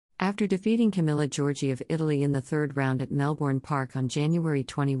After defeating Camilla Giorgi of Italy in the third round at Melbourne Park on January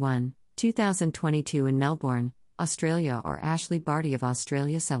 21, 2022 in Melbourne, Australia, or Ashleigh Barty of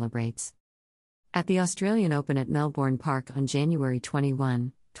Australia celebrates. At the Australian Open at Melbourne Park on January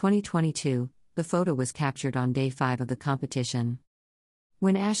 21, 2022, the photo was captured on day 5 of the competition.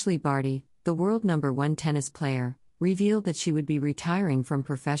 When Ashleigh Barty, the world #1 tennis player, revealed that she would be retiring from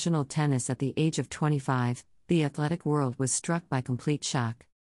professional tennis at the age of 25, the athletic world was struck by complete shock.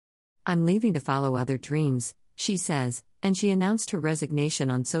 "I'm leaving to follow other dreams," she says, and she announced her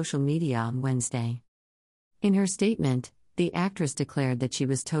resignation on social media on Wednesday. In her statement, the actress declared that she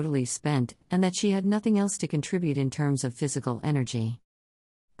was totally spent and that she had nothing else to contribute in terms of physical energy.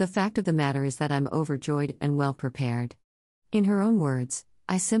 "The fact of the matter is that I'm overjoyed and well prepared." In her own words,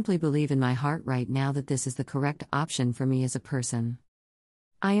 "I simply believe in my heart right now that this is the correct option for me as a person.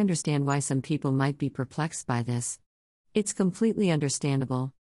 I understand why some people might be perplexed by this. It's completely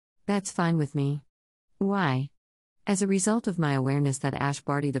understandable. That's fine with me. Why? As a result of my awareness that Ash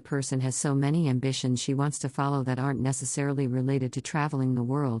Barty the person has so many ambitions she wants to follow that aren't necessarily related to traveling the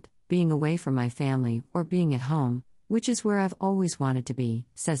world, being away from my family, or being at home, which is where I've always wanted to be,"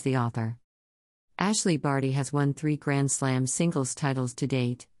 says the author. Ashleigh Barty has won 3 Grand Slam singles titles to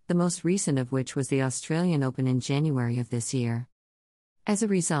date, the most recent of which was the Australian Open in January of this year. As a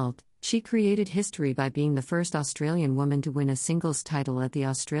result, she created history by being the first Australian woman to win a singles title at the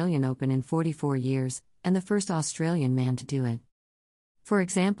Australian Open in 44 years, and the first Australian man to do it. For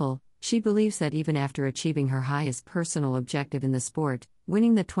example, she believes that even after achieving her highest personal objective in the sport,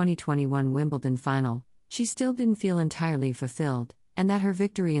 winning the 2021 Wimbledon final, she still didn't feel entirely fulfilled, and that her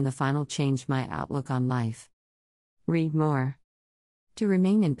victory in the final changed my outlook on life. Read more. To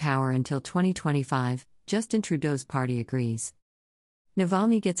remain in power until 2025, Justin Trudeau's party agrees.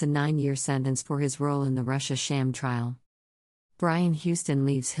 Navalny gets a 9-year sentence for his role in the Russia sham trial. Brian Houston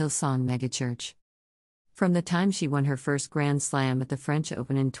leaves Hillsong megachurch. From the time she won her first Grand Slam at the French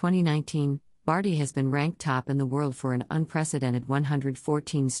Open in 2019, Barty has been ranked top in the world for an unprecedented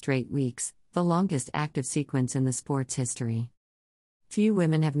 114 straight weeks, the longest active sequence in the sport's history. Few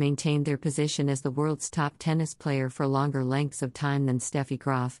women have maintained their position as the world's top tennis player for longer lengths of time than Steffi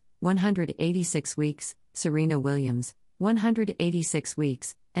Graf, 186 weeks, Serena Williams, 186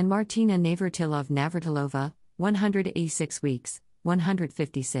 weeks, and Martina Navratilova, 186 weeks,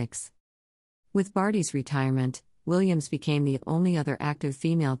 156. With Barty's retirement, Williams became the only other active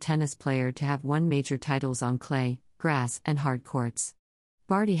female tennis player to have won major titles on clay, grass, and hard courts.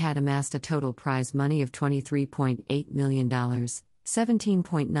 Barty had amassed a total prize money of $23.8 million,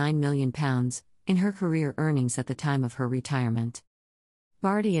 £17.9 million, in her career earnings at the time of her retirement.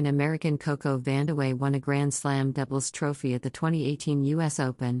 Barty and American Coco Vandeweghe won a Grand Slam doubles trophy at the 2018 U.S.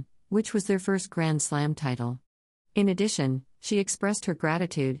 Open, which was their first Grand Slam title. In addition, she expressed her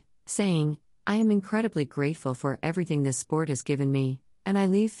gratitude, saying, "I am incredibly grateful for everything this sport has given me, and I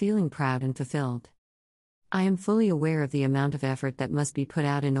leave feeling proud and fulfilled. I am fully aware of the amount of effort that must be put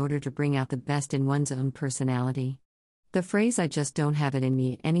out in order to bring out the best in one's own personality. The phrase 'I just don't have it in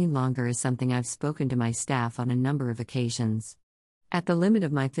me any longer' is something I've spoken to my staff on a number of occasions. At the limit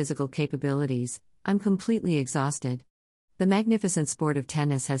of my physical capabilities, I'm completely exhausted. The magnificent sport of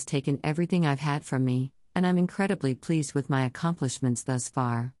tennis has taken everything I've had from me, and I'm incredibly pleased with my accomplishments thus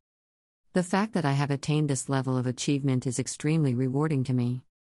far. The fact that I have attained this level of achievement is extremely rewarding to me.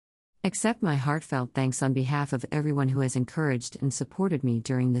 Accept my heartfelt thanks on behalf of everyone who has encouraged and supported me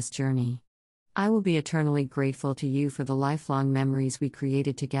during this journey. I will be eternally grateful to you for the lifelong memories we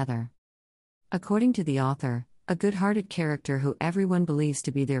created together." According to the author, a good-hearted character who everyone believes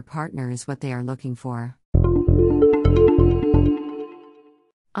to be their partner is what they are looking for.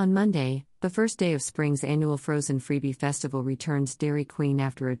 On Monday, the first day of spring's annual Frozen Freebie Festival returns Dairy Queen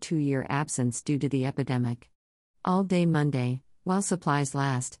after a 2-year absence due to the epidemic. All day Monday, while supplies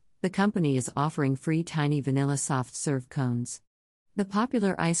last, the company is offering free tiny vanilla soft-serve cones. The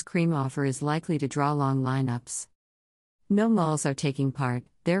popular ice cream offer is likely to draw long lineups. No malls are taking part,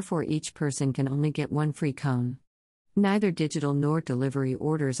 therefore each person can only get one free cone. Neither digital nor delivery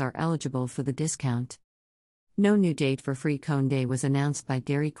orders are eligible for the discount. No new date for Free Cone Day was announced by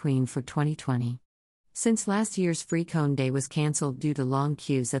Dairy Queen for 2020. Since last year's Free Cone Day was cancelled due to long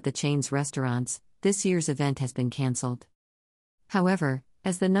queues at the chain's restaurants, this year's event has been cancelled. However,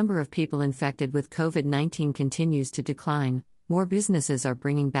 as the number of people infected with COVID-19 continues to decline, more businesses are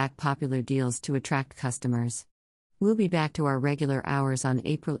bringing back popular deals to attract customers. "We'll be back to our regular hours on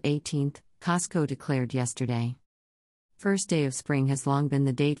April 18, Costco declared yesterday. First day of spring has long been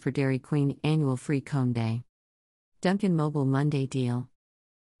the date for Dairy Queen annual Free Cone Day. Dunkin' Mobile Monday Deal.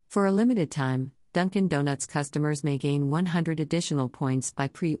 For a limited time, Dunkin' Donuts customers may gain 100 additional points by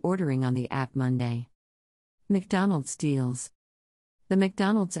pre-ordering on the app Monday. McDonald's deals. The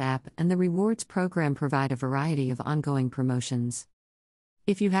McDonald's app and the rewards program provide a variety of ongoing promotions.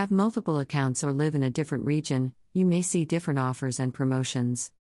 If you have multiple accounts or live in a different region, you may see different offers and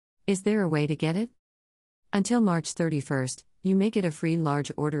promotions. Is there a way to get it? Until March 31st, you may get a free large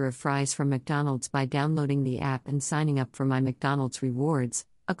order of fries from McDonald's by downloading the app and signing up for My McDonald's Rewards,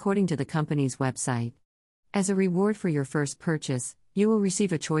 according to the company's website. As a reward for your first purchase, you will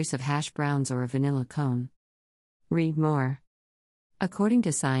receive a choice of hash browns or a vanilla cone. Read more. According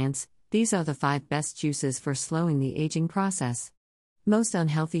to science, these are the 5 best juices for slowing the aging process. Most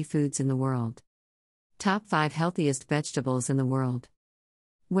unhealthy foods in the world. Top 5 healthiest vegetables in the world.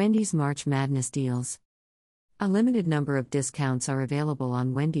 Wendy's March Madness deals. A limited number of discounts are available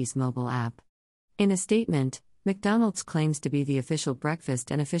on Wendy's mobile app. In a statement, McDonald's claims to be the official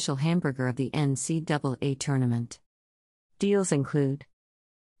breakfast and official hamburger of the NCAA tournament. Deals include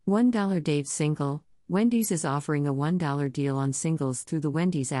 $1 Dave's Single. Wendy's is offering a $1 deal on singles through the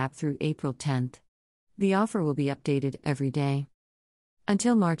Wendy's app through April 10th. The offer will be updated every day.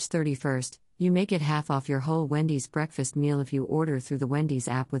 Until March 31st, you may get half off your whole Wendy's breakfast meal if you order through the Wendy's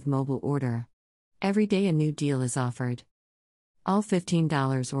app with mobile order. Every day a new deal is offered. All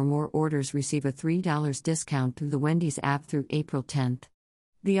 $15 or more orders receive a $3 discount through the Wendy's app through April 10th.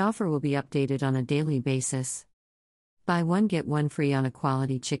 The offer will be updated on a daily basis. Buy one get one free on a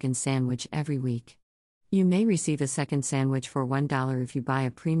quality chicken sandwich every week. You may receive a second sandwich for $1 if you buy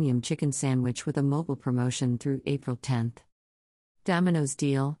a premium chicken sandwich with a mobile promotion through April 10th. Domino's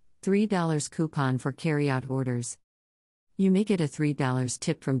deal, $3 coupon for carry-out orders. You may get a $3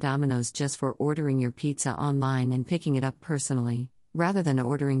 tip from Domino's just for ordering your pizza online and picking it up personally, rather than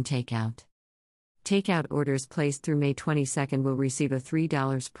ordering takeout. Takeout orders placed through May 22nd will receive a $3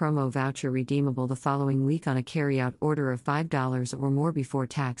 promo voucher redeemable the following week on a carry-out order of $5 or more before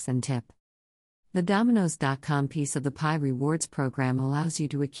tax and tip. The Domino's.com Piece of the Pie Rewards program allows you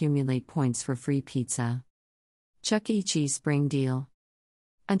to accumulate points for free pizza. Chuck E. Cheese Spring Deal.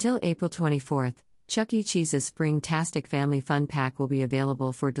 Until April 24th, Chuck E. Cheese's Spring-tastic Family Fun Pack will be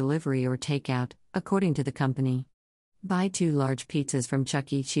available for delivery or takeout, according to the company. Buy 2 large pizzas from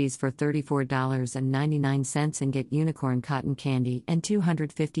Chuck E. Cheese for $34.99 and get unicorn cotton candy and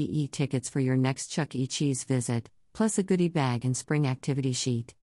 250 e-tickets for your next Chuck E. Cheese visit, plus a goodie bag and spring activity sheet.